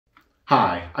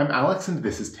Hi, I'm Alex and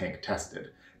this is Tank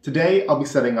Tested. Today I'll be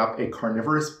setting up a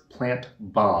carnivorous plant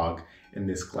bog in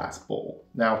this glass bowl.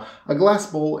 Now, a glass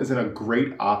bowl isn't a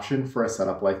great option for a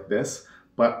setup like this,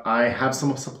 but I have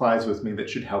some supplies with me that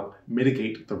should help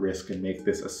mitigate the risk and make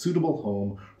this a suitable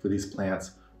home for these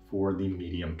plants for the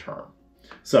medium term.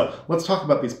 So let's talk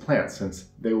about these plants since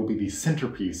they will be the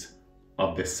centerpiece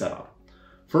of this setup.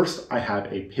 First, I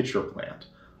have a pitcher plant.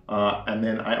 And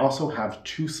then I also have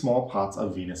two small pots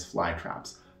of Venus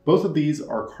Flytraps. Both of these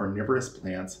are carnivorous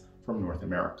plants from North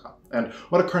America. And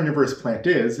what a carnivorous plant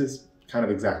is kind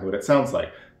of exactly what it sounds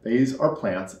like. These are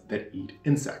plants that eat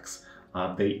insects.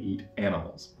 They eat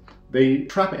animals. They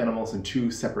trap animals in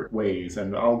two separate ways,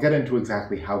 and I'll get into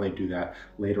exactly how they do that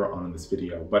later on in this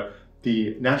video. But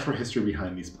the natural history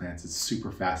behind these plants is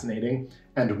super fascinating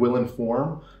and will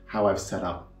inform how I've set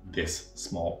up this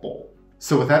small bowl.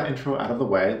 So with that intro out of the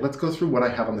way, let's go through what I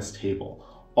have on this table.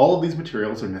 All of these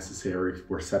materials are necessary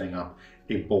for setting up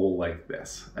a bowl like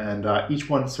this, and each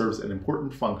one serves an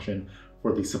important function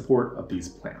for the support of these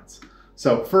plants.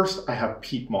 So first, I have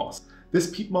peat moss. This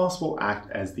peat moss will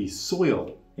act as the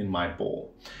soil in my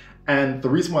bowl. And the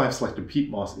reason why I've selected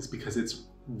peat moss is because it's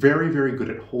very, very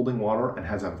good at holding water and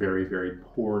has a very, very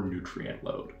poor nutrient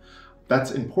load.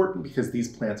 That's important because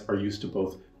these plants are used to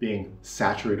both being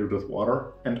saturated with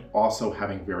water and also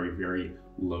having very, very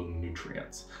low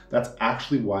nutrients. That's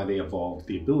actually why they evolved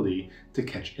the ability to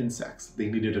catch insects. They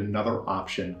needed another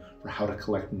option for how to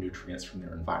collect nutrients from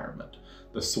their environment.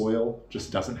 The soil just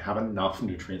doesn't have enough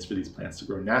nutrients for these plants to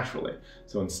grow naturally.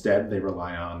 So instead, they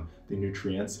rely on the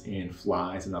nutrients in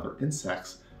flies and other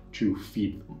insects to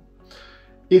feed them.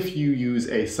 If you use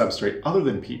a substrate other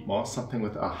than peat moss, something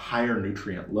with a higher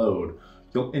nutrient load,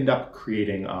 you'll end up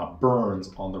creating burns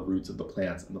on the roots of the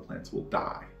plants and the plants will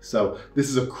die. So this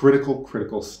is a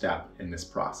critical step in this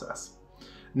process.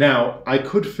 Now, I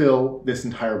could fill this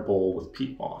entire bowl with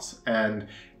peat moss, and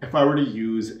if I were to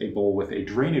use a bowl with a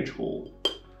drainage hole,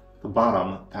 the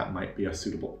bottom, that might be a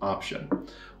suitable option.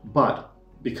 But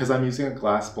because I'm using a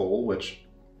glass bowl, which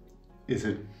is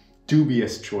a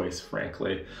dubious choice,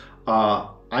 frankly,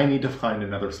 I need to find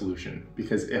another solution,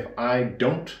 because if I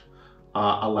don't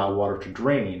allow water to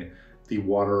drain,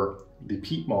 the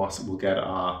peat moss will get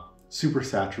super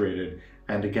saturated,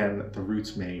 and again, the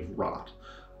roots may rot.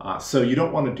 So you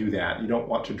don't want to do that. You don't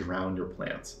want to drown your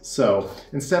plants. So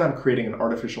instead, I'm creating an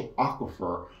artificial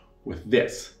aquifer with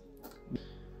this.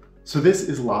 So this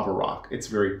is lava rock. It's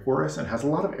very porous and has a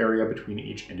lot of area between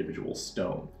each individual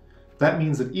stone. That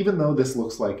means that even though this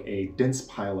looks like a dense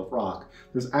pile of rock,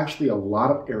 there's actually a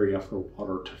lot of area for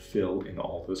water to fill in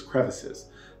all those crevices.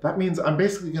 That means I'm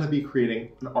basically going to be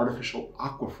creating an artificial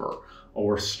aquifer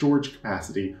or storage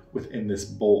capacity within this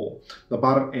bowl. The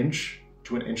bottom inch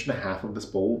to an inch and a half of this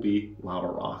bowl will be lava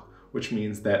rock, which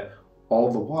means that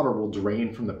all the water will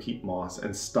drain from the peat moss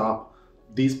and stop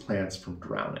these plants from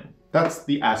drowning. That's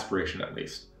the aspiration, at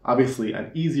least. Obviously,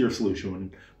 an easier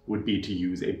solution would be to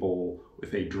use a bowl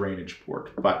with a drainage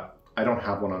port, but I don't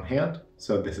have one on hand,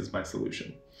 so this is my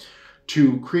solution.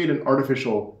 To create an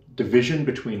artificial division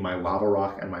between my lava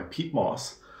rock and my peat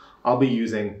moss, I'll be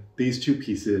using these two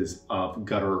pieces of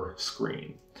gutter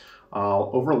screen. I'll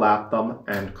overlap them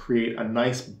and create a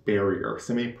nice barrier,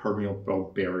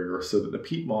 semi-permeable barrier, so that the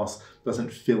peat moss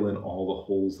doesn't fill in all the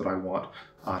holes that I want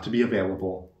to be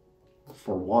available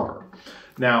for water.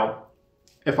 Now,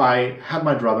 if I had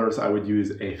my druthers, I would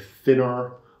use a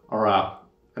thinner or a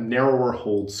narrower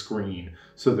hold screen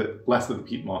so that less of the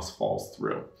peat moss falls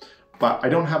through. But I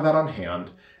don't have that on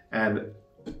hand, and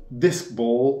this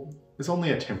bowl is only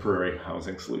a temporary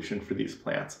housing solution for these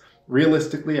plants.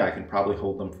 Realistically, I can probably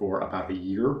hold them for about a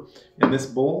year in this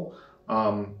bowl,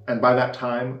 and by that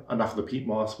time, enough of the peat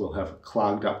moss will have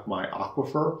clogged up my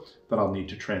aquifer that I'll need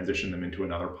to transition them into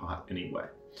another pot anyway.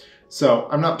 So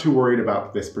I'm not too worried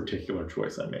about this particular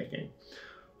choice I'm making.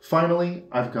 Finally,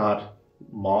 I've got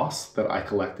moss that I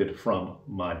collected from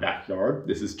my backyard.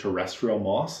 This is terrestrial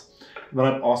moss. And then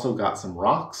I've also got some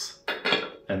rocks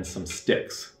and some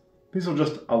sticks. These will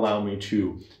just allow me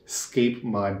to scape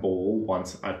my bowl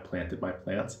once I've planted my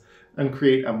plants and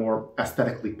create a more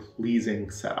aesthetically pleasing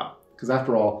setup. Because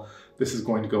after all, this is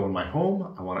going to go in my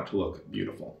home. I want it to look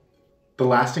beautiful. The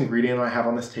last ingredient I have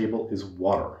on this table is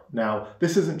water. Now,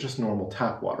 this isn't just normal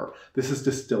tap water. This is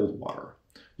distilled water.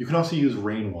 You can also use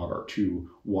rainwater to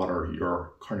water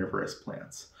your carnivorous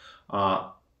plants.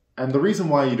 And the reason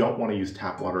why you don't want to use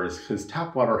tap water is because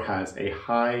tap water has a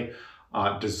high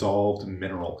dissolved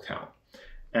mineral count.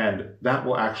 And that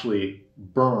will actually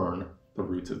burn the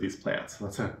roots of these plants.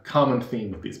 That's a common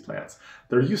theme with these plants.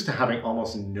 They're used to having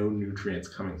almost no nutrients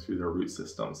coming through their root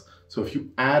systems. So if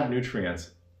you add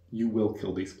nutrients, you will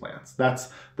kill these plants. That's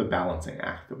the balancing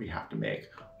act that we have to make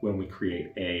when we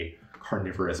create a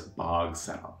carnivorous bog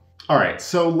setup. All right,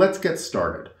 so let's get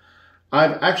started.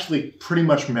 I've actually pretty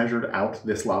much measured out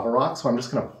this lava rock, so I'm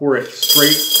just gonna pour it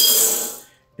straight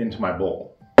into my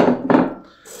bowl.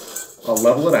 I'll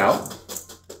level it out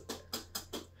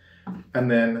and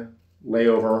then lay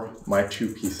over my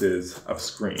 2 pieces of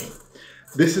screen.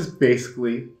 This is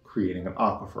basically creating an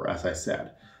aquifer, as I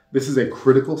said. This is a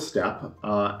critical step,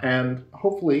 and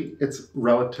hopefully it's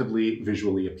relatively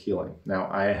visually appealing. Now,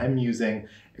 I am using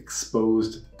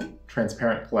exposed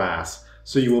transparent glass,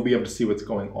 so you will be able to see what's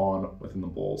going on within the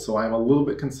bowl. So I'm a little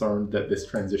bit concerned that this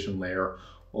transition layer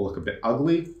will look a bit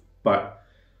ugly, but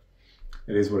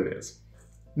it is what it is.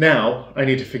 Now, I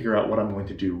need to figure out what I'm going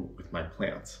to do with my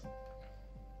plants.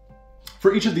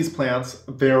 For each of these plants,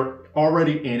 they're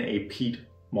already in a peat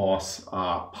moss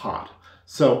pot.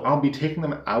 So I'll be taking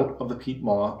them out of the peat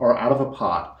moss, or out of a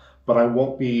pot, but I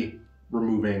won't be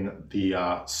removing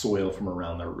the soil from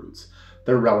around their roots.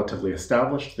 They're relatively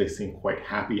established. They seem quite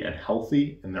happy and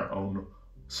healthy in their own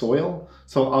soil.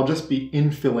 So I'll just be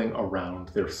infilling around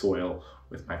their soil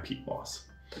with my peat moss.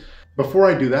 Before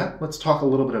I do that, let's talk a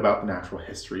little bit about the natural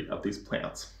history of these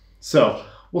plants. So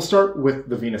we'll start with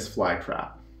the Venus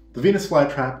flytrap. The Venus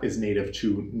flytrap is native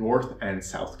to North and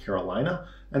South Carolina,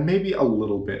 and maybe a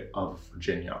little bit of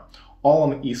Virginia, all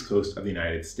on the east coast of the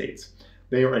United States.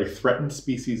 They are a threatened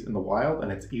species in the wild,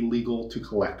 and it's illegal to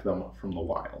collect them from the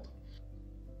wild.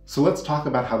 So let's talk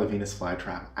about how the Venus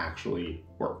flytrap actually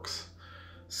works.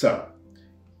 So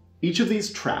each of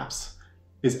these traps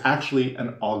is actually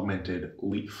an augmented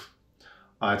leaf.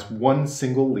 It's one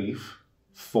single leaf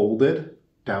folded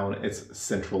down its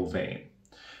central vein.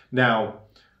 Now,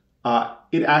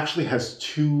 it actually has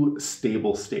 2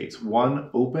 stable states, one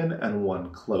open and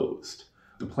one closed.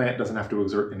 The plant doesn't have to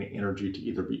exert any energy to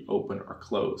either be open or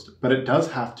closed, but it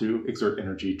does have to exert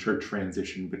energy to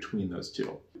transition between those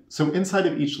 2. So inside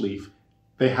of each leaf,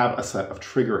 they have a set of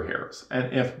trigger hairs.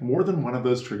 And if more than one of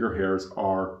those trigger hairs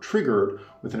are triggered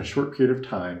within a short period of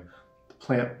time, the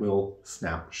plant will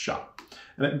snap shut.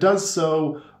 And it does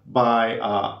so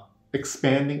by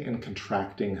expanding and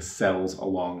contracting cells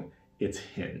along its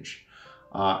hinge.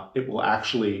 It will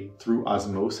actually, through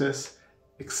osmosis,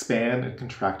 expand and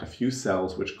contract a few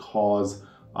cells which cause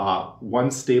one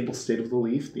stable state of the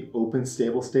leaf, the open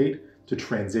stable state, to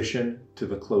transition to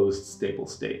the closed stable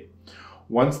state.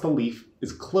 Once the leaf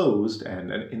is closed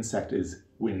and an insect is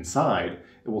inside,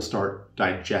 it will start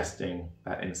digesting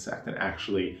that insect and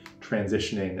actually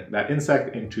transitioning that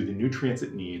insect into the nutrients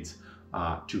it needs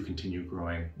to continue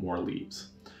growing more leaves.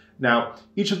 Now,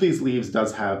 each of these leaves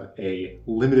does have a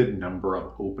limited number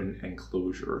of open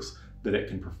enclosures that it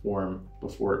can perform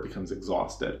before it becomes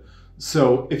exhausted.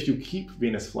 So if you keep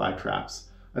Venus flytraps,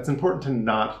 it's important to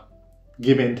not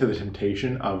give in to the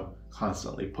temptation of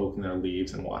constantly poking their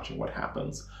leaves and watching what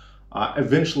happens.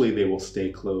 Eventually they will stay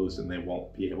closed and they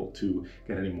won't be able to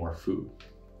get any more food.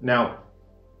 Now,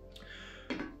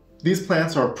 these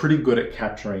plants are pretty good at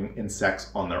capturing insects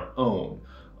on their own.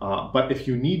 But if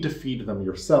you need to feed them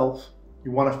yourself,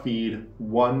 you want to feed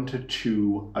 1 to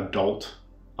 2 adult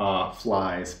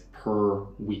flies per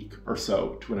week or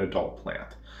so to an adult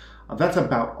plant. That's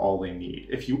about all they need.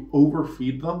 If you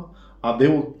overfeed them, they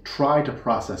will try to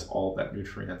process all of that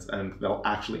nutrients and they'll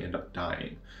actually end up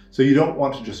dying. So you don't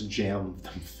want to just jam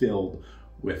them filled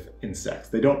with insects.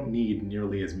 They don't need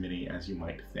nearly as many as you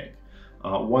might think.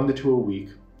 1 to 2 a week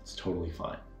is totally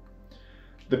fine.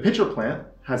 The pitcher plant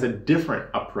has a different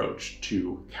approach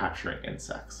to capturing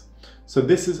insects. So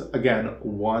this is, again,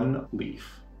 one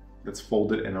leaf that's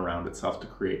folded in around itself to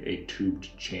create a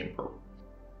tubed chamber.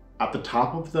 At the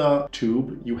top of the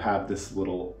tube, you have this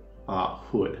little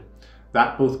hood.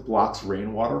 That both blocks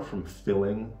rainwater from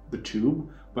filling the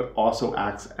tube, but also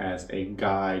acts as a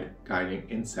guide guiding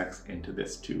insects into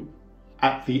this tube.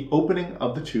 At the opening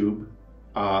of the tube,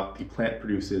 the plant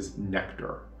produces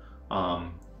nectar.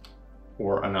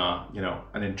 Or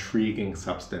an intriguing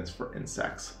substance for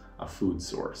insects, a food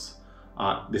source.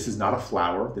 This is not a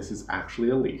flower, this is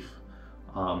actually a leaf.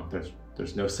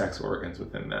 There's no sex organs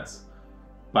within this.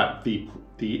 But the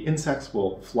insects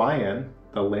will fly in,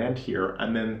 they'll land here,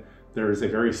 and then there is a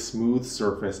very smooth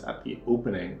surface at the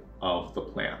opening of the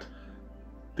plant.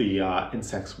 The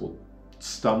insects will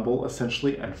stumble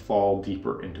essentially and fall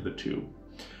deeper into the tube.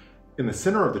 In the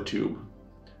center of the tube,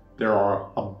 there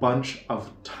are a bunch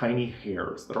of tiny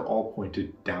hairs that are all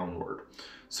pointed downward.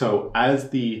 So as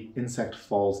the insect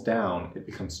falls down, it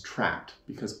becomes trapped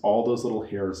because all those little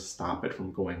hairs stop it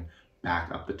from going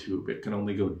back up the tube. It can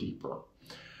only go deeper.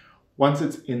 Once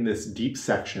it's in this deep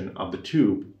section of the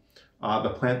tube, the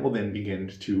plant will then begin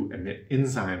to emit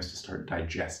enzymes to start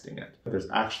digesting it. There's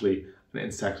actually an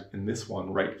insect in this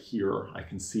one right here. I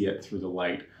can see it through the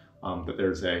light, that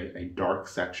there's a dark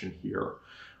section here.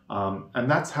 And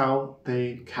that's how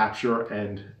they capture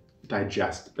and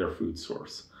digest their food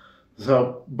source.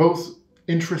 So both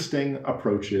interesting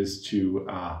approaches to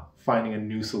finding a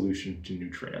new solution to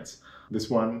nutrients. This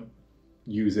one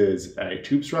uses a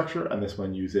tube structure and this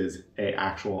one uses an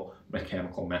actual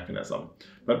mechanical mechanism,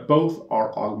 but both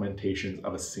are augmentations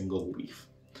of a single leaf.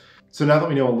 So now that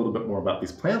we know a little bit more about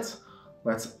these plants,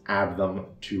 let's add them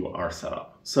to our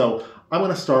setup. So I'm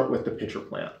going to start with the pitcher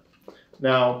plant.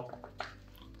 Now,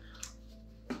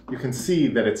 you can see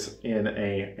that it's in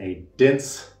a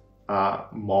dense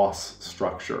moss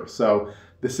structure. So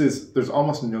there's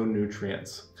almost no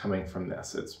nutrients coming from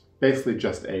this. It's basically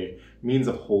just a means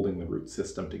of holding the root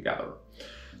system together.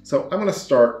 So I'm going to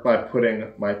start by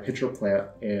putting my pitcher plant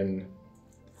in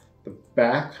the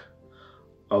back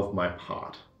of my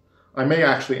pot. I may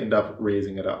actually end up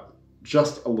raising it up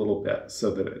just a little bit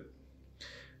so that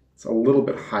it's a little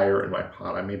bit higher in my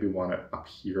pot. I maybe want it up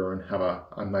here and have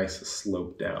a nice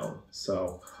slope down.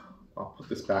 So I'll put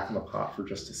this back in the pot for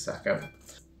just a second.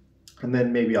 And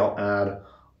then maybe I'll add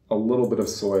a little bit of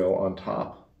soil on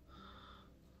top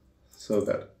so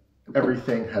that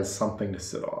everything has something to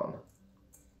sit on.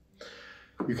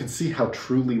 You can see how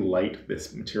truly light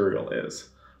this material is.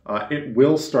 It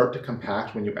will start to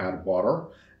compact when you add water,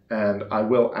 and I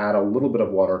will add a little bit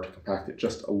of water to compact it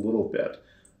just a little bit,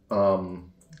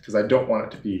 because I don't want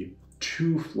it to be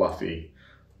too fluffy,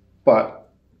 but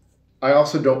I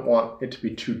also don't want it to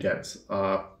be too dense.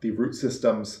 The root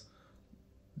systems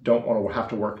don't want to have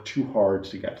to work too hard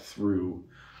to get through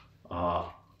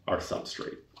our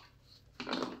substrate.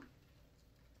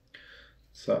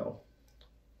 So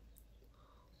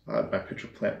my pitcher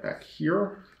plant back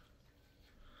here.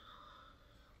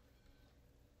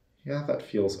 Yeah, that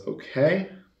feels okay.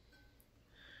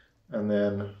 And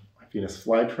then my Venus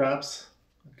Flytraps,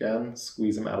 again,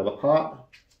 squeeze them out of the pot.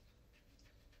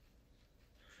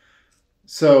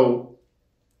 So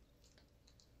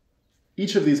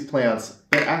each of these plants,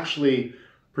 they actually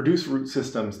produce root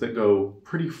systems that go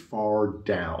pretty far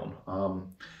down.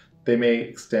 They may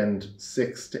extend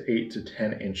 6 to 8 to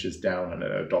 10 inches down in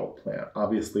an adult plant.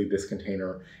 Obviously, this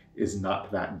container is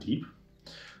not that deep.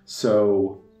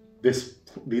 So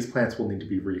these plants will need to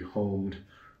be rehomed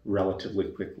relatively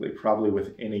quickly. Probably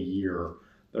within a year,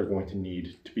 they're going to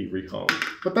need to be rehomed.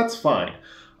 But that's fine,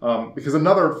 because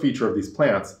another feature of these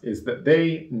plants is that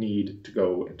they need to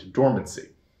go into dormancy,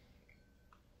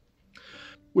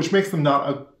 which makes them not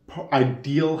an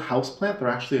ideal house plant. They're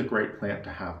actually a great plant to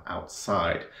have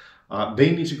outside.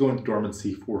 They need to go into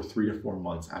dormancy for 3 to 4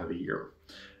 months out of the year.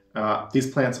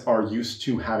 These plants are used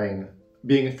to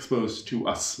being exposed to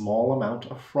a small amount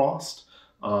of frost,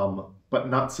 but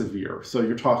not severe. So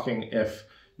you're talking if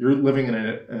you're living in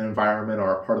an environment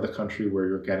or a part of the country where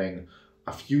you're getting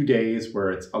a few days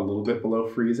where it's a little bit below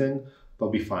freezing, they'll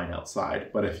be fine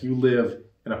outside. But if you live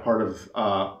in a part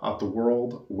of the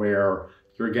world where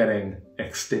you're getting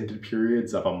extended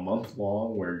periods of a month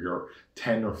long where you're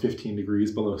 10 or 15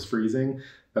 degrees below freezing,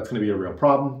 that's going to be a real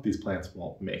problem. These plants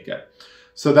won't make it.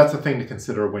 So that's a thing to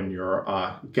consider when you're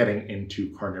getting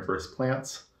into carnivorous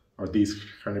plants, or these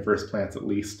carnivorous plants at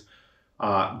least.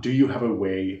 Do you have a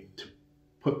way to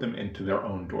put them into their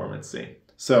own dormancy?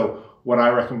 So what I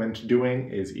recommend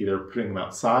doing is either putting them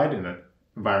outside in an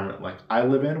environment like I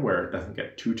live in where it doesn't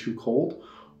get too cold,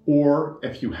 or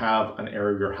if you have an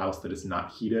area of your house that is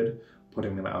not heated,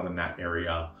 putting them out in that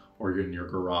area or in your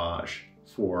garage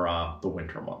for the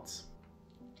winter months.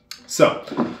 So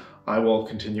I will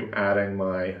continue adding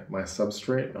my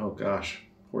substrate. Oh gosh,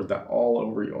 poured that all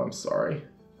over you, I'm sorry.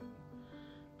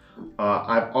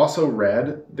 I've also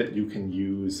read that you can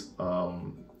use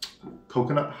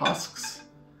coconut husks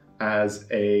as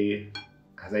a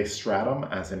stratum,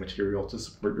 as a material to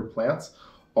support your plants.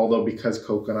 Although because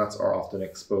coconuts are often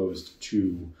exposed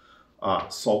to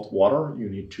salt water, you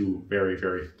need to very,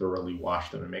 very thoroughly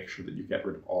wash them and make sure that you get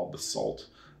rid of all the salt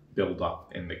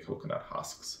buildup in the coconut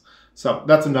husks. So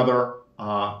that's another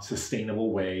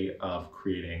sustainable way of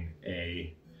creating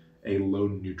a low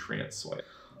nutrient soil.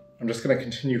 I'm just going to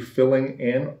continue filling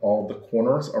in all the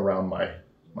corners around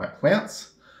my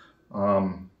plants.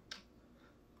 All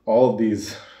of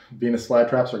these Venus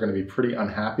flytraps are going to be pretty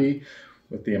unhappy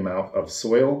with the amount of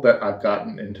soil that I've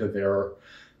gotten into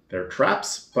their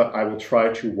traps, but I will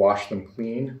try to wash them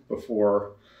clean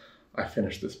before I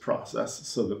finish this process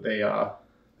so that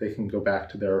they can go back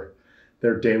to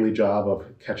their daily job of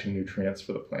catching nutrients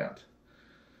for the plant.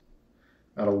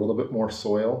 Add a little bit more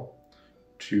soil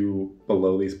to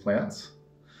below these plants.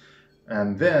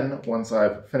 And then once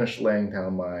I've finished laying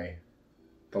down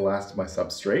the last of my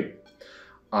substrate,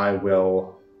 I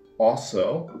will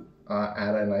also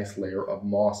add a nice layer of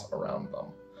moss around them,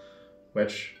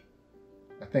 which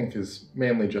I think is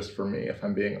mainly just for me, if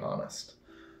I'm being honest.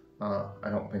 I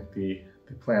don't think the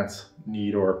plants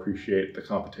need or appreciate the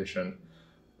competition,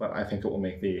 but I think it will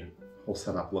make the whole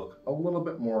setup look a little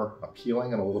bit more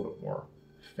appealing and a little bit more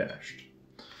finished.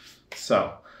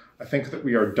 So I think that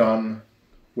we are done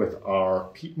with our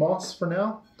peat moss for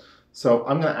now. So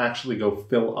I'm going to actually go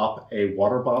fill up a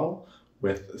water bottle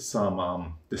with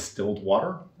some distilled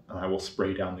water, and I will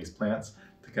spray down these plants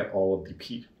to get all of the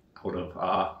peat out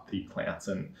of the plants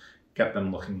and get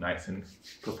them looking nice and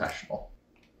professional.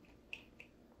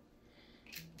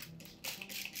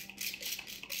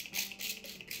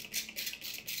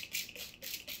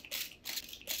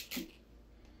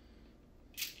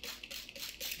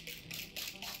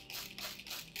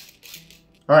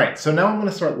 All right, so now I'm going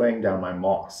to start laying down my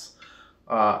moss.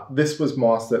 This was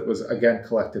moss that was, again,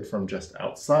 collected from just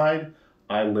outside.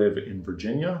 I live in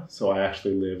Virginia, so I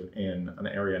actually live in an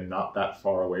area not that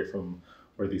far away from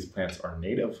where these plants are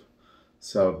native.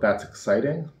 So that's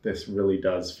exciting. This really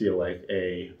does feel like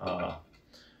a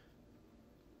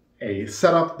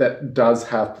setup that does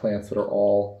have plants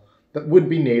that would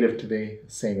be native to the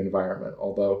same environment,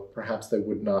 although perhaps they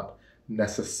would not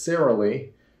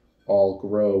necessarily all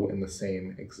grow in the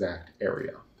same exact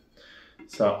area.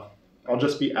 So I'll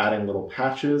just be adding little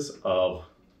patches of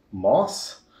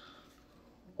moss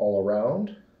all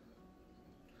around.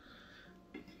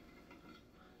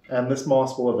 And this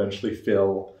moss will eventually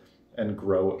fill and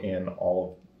grow in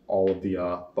all of the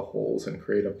holes and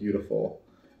create a beautiful,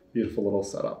 beautiful little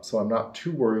setup. So I'm not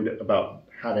too worried about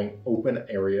having open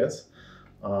areas.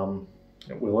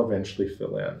 It will eventually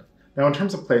fill in. Now in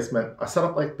terms of placement, a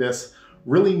setup like this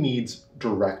really needs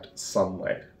direct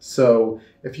sunlight. So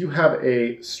if you have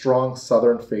a strong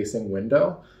southern facing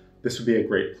window, this would be a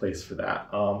great place for that.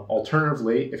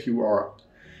 Alternatively, if you are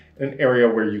in an area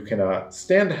where you can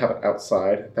stand to have it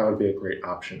outside, that would be a great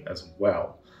option as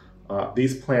well.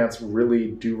 These plants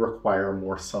really do require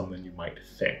more sun than you might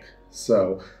think.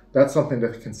 So that's something to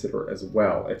consider as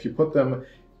well. If you put them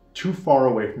too far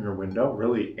away from your window,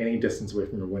 really any distance away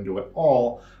from your window at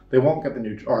all, they won't get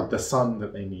the sun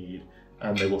that they need,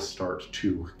 and they will start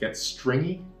to get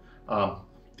stringy.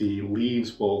 The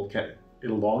leaves will get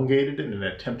elongated in an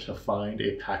attempt to find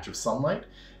a patch of sunlight,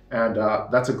 and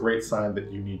that's a great sign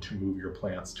that you need to move your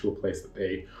plants to a place that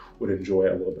they would enjoy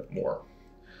a little bit more.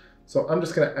 So I'm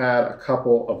just going to add a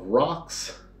couple of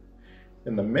rocks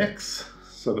in the mix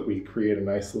so that we create a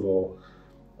nice little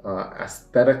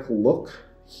aesthetic look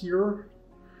here.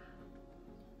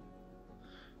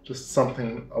 Just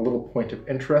something, a little point of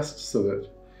interest so that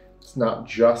it's not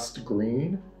just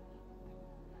green.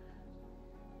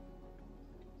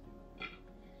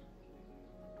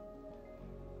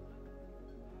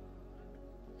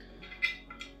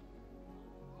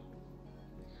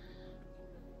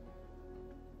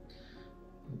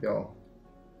 Maybe I'll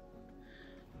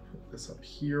put this up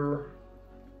here.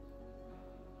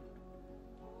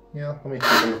 Yeah, let me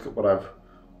take a look at what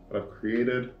I've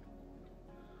created.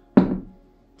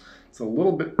 It's a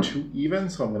little bit too even,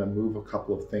 so I'm going to move a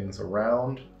couple of things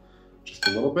around just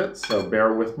a little bit. So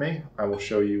bear with me. I will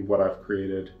show you what I've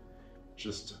created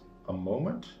just a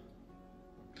moment.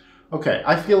 Okay,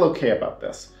 I feel okay about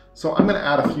this. So I'm going to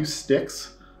add a few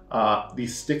sticks.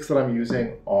 These sticks that I'm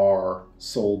using are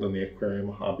sold in the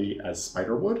aquarium hobby as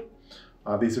spiderwood.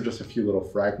 These are just a few little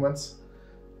fragments,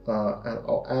 and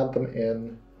I'll add them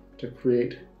in to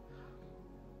create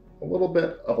a little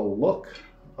bit of a look.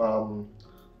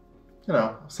 You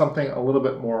know, something a little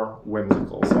bit more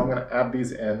whimsical. So I'm going to add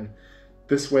these in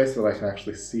this way so that I can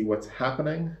actually see what's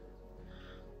happening.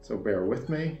 So bear with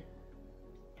me.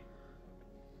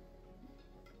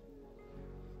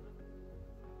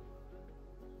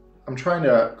 I'm trying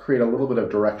to create a little bit of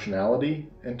directionality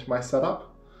into my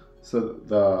setup so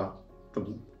that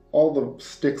all the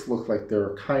sticks look like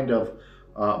they're kind of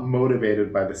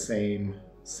motivated by the same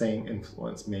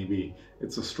influence. Maybe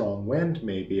it's a strong wind,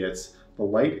 maybe it's the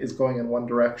light is going in one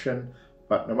direction,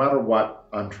 but no matter what,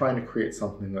 I'm trying to create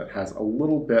something that has a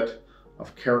little bit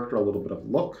of character, a little bit of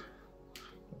look.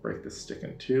 I'll break this stick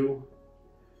in two.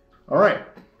 All right,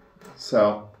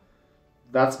 so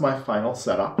that's my final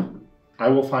setup. I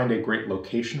will find a great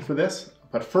location for this,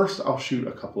 but first I'll shoot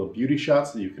a couple of beauty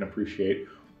shots so you can appreciate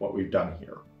what we've done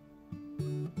here.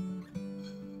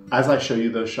 As I show you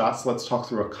those shots, let's talk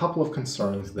through a couple of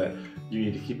concerns that you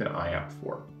need to keep an eye out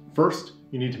for. First,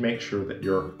 you need to make sure that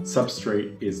your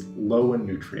substrate is low in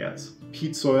nutrients.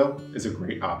 Peat soil is a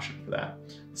great option for that.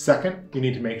 Second, you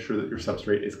need to make sure that your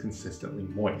substrate is consistently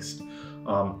moist,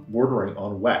 bordering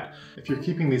on wet. If you're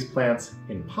keeping these plants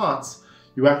in pots,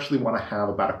 you actually want to have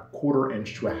about 1/4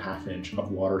 inch to 1/2 inch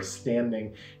of water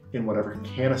standing in whatever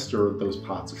canister those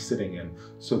pots are sitting in,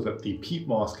 so that the peat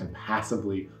moss can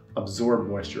passively absorb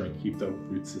moisture and keep the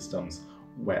root systems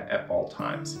wet at all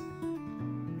times.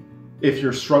 If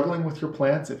you're struggling with your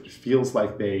plants, if it feels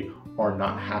like they are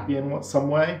not happy in some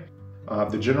way,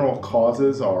 the general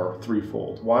causes are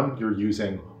threefold. One, you're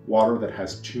using water that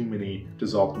has too many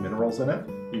dissolved minerals in it.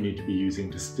 You need to be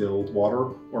using distilled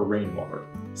water or rainwater.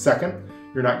 Second,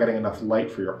 you're not getting enough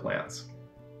light for your plants.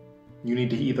 You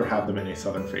need to either have them in a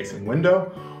southern facing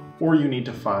window, or you need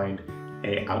to find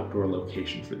an outdoor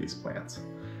location for these plants.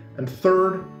 And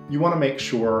third, you want to make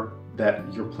sure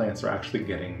that your plants are actually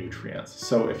getting nutrients.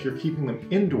 So if you're keeping them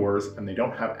indoors and they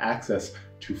don't have access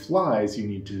to flies, you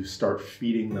need to start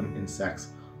feeding them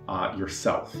insects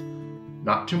yourself.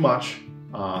 Not too much,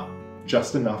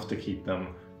 just enough to keep them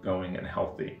going and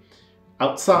healthy.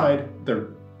 Outside, they're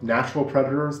natural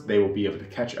predators. They will be able to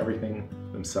catch everything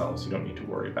themselves. You don't need to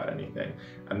worry about anything.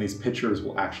 And these pitchers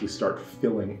will actually start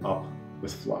filling up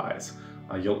with flies.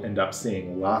 You'll end up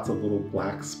seeing lots of little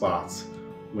black spots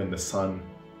when the sun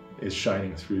is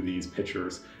shining through these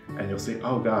pitchers, and you'll say,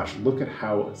 oh gosh, look at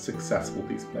how successful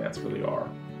these plants really are.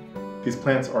 These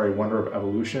plants are a wonder of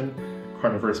evolution.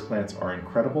 Carnivorous plants are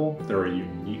incredible. They're a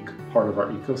unique part of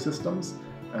our ecosystems,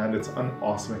 and it's an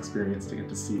awesome experience to get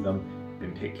to see them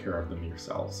and take care of them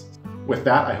yourselves. With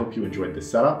that, I hope you enjoyed this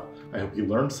setup. I hope you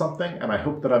learned something, and I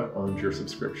hope that I've earned your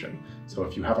subscription. So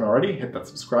if you haven't already, hit that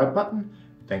subscribe button.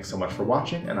 Thanks so much for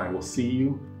watching, and I will see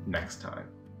you next time.